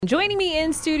Joining me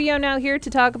in studio now here to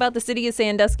talk about the City of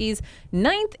Sandusky's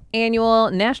 9th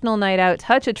annual National Night Out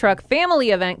Touch-A-Truck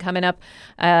family event coming up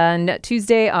on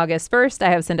Tuesday, August 1st. I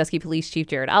have Sandusky Police Chief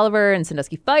Jared Oliver and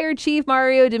Sandusky Fire Chief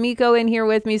Mario D'Amico in here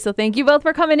with me. So thank you both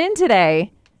for coming in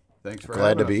today. Thanks for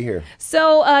Glad to having be us. here.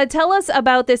 So tell us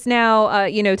about this now.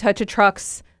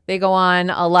 Touch-A-Trucks, they go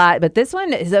on a lot, but this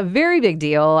one is a very big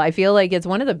deal. I feel like it's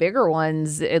one of the bigger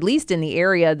ones, at least in the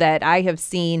area that I have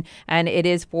seen, and it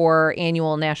is for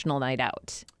annual National Night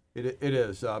Out. It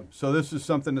is. So this is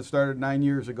something that started 9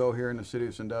 years ago here in the city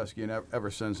of Sandusky, and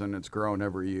ever since then it's grown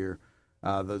every year.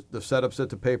 The setup's at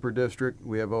the Paper District.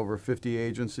 We have over 50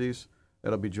 agencies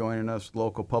that'll be joining us,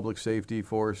 local public safety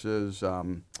forces,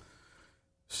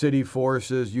 city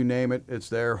forces, you name it, it's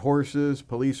there. Horses,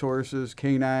 police horses,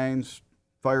 canines,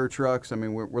 fire trucks. I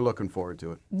mean, we're looking forward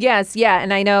to it. Yes, yeah,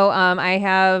 and I know I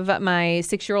have my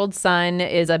 6-year-old son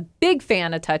is a big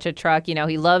fan of Touch-A-Truck. You know,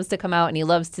 he loves to come out and he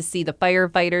loves to see the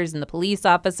firefighters and the police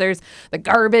officers, the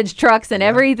garbage trucks and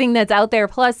everything that's out there,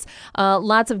 plus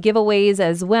lots of giveaways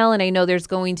as well. And I know they're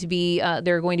going to be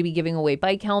giving away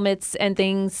bike helmets and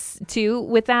things too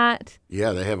with that.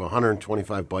 Yeah, they have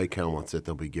 125 bike helmets that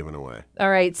they'll be giving away. All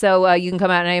right, so you can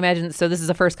come out, and I imagine, so this is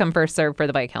a first come, first serve for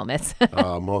the bike helmets.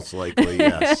 Most likely,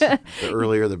 yes. The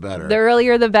earlier, the better. The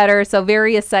earlier, the better. So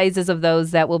various sizes of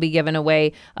those that will be given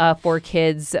away for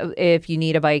kids if you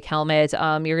need a bike helmet.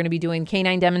 You're going to be doing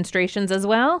canine demonstrations as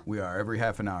well? We are. Every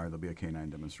half an hour there'll be a canine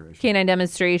demonstration. Canine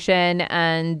demonstration.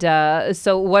 And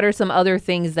so what are some other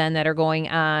things then that are going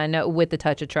on with the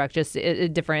Touch-A-Truck? Just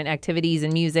different activities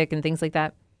and music and things like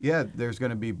that? Yeah, there's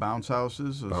going to be bounce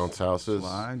houses.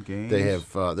 Slide, games. They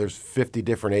have, there's 50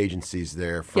 different agencies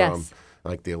there from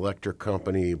like the electric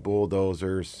company,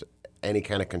 bulldozers, any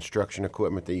kind of construction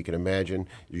equipment that you can imagine.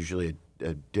 Usually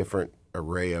a different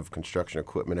array of construction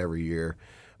equipment every year.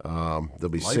 There'll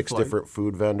be 6 different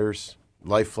food vendors.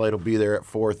 Life Flight will be there at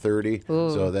 4:30,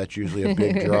 so that's usually a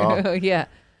big draw. Yeah.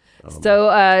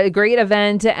 So great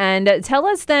event. And tell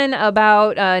us then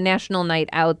about National Night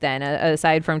Out then,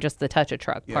 aside from just the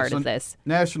Touch-A-Truck part of this.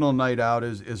 National Night Out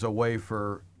is a way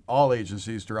for all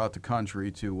agencies throughout the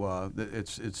country to,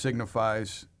 it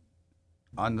signifies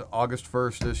on August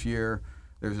 1st this year,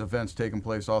 there's events taking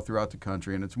place all throughout the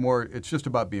country. And it's just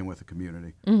about being with the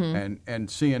community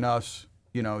and seeing us,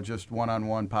 just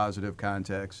one-on-one positive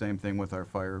contact. Same thing with our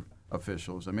fire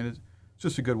officials. I mean, it's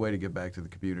just a good way to get back to the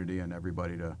community and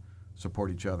everybody to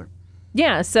support each other.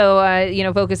 Yeah, so,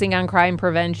 focusing on crime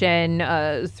prevention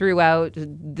throughout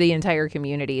the entire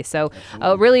community. So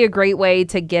really a great way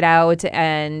to get out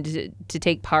and to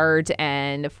take part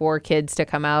and for kids to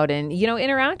come out and,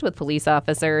 interact with police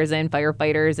officers and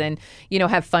firefighters and,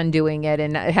 have fun doing it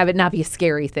and have it not be a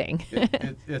scary thing.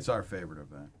 It's our favorite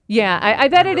event. Yeah, I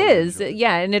bet it is.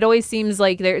 Yeah, and it always seems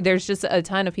like there's just a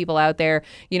ton of people out there,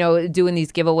 doing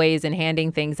these giveaways and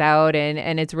handing things out,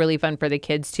 and it's really fun for the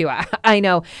kids too. I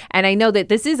know, and I know that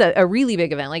this is a really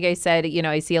big event. Like I said,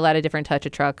 I see a lot of different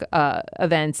Touch-A-Truck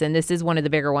events, and this is one of the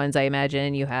bigger ones. I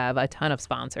imagine you have a ton of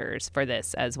sponsors for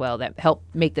this as well that help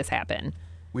make this happen.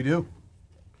 We do.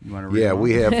 You want to read? Yeah,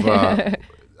 we have.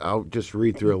 I'll just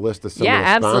read through a list of some of the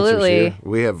sponsors absolutely. here.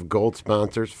 We have gold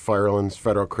sponsors: Firelands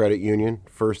Federal Credit Union,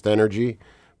 First Energy,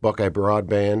 Buckeye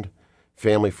Broadband,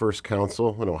 Family First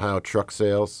Council, and Ohio Truck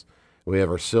Sales. We have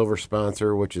our silver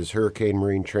sponsor, which is Hurricane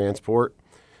Marine Transport,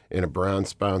 and a bronze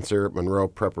sponsor, Monroe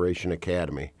Preparation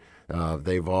Academy.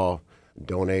 They've all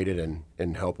donated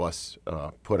and help us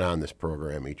put on this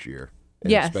program each year,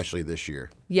 and especially this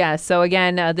year. Yeah, so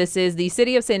again, this is the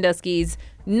City of Sandusky's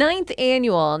 9th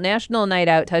annual National Night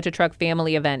Out Touch-A-Truck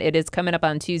family event. It is coming up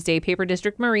on Tuesday, Paper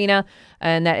District Marina,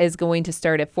 and that is going to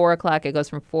start at 4 o'clock. It goes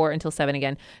from 4 until 7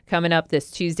 again, coming up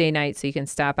this Tuesday night, so you can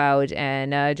stop out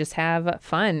and just have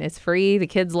fun. It's free. The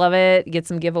kids love it. Get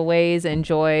some giveaways,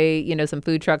 enjoy, some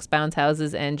food trucks, bounce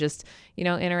houses, and just,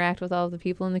 interact with all of the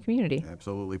people in the community.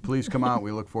 Absolutely. Please come out.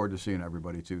 We look forward to seeing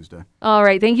everybody Tuesday. All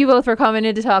right. Thank you both for coming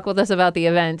in to talk with us about the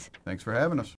event. Thanks for having us.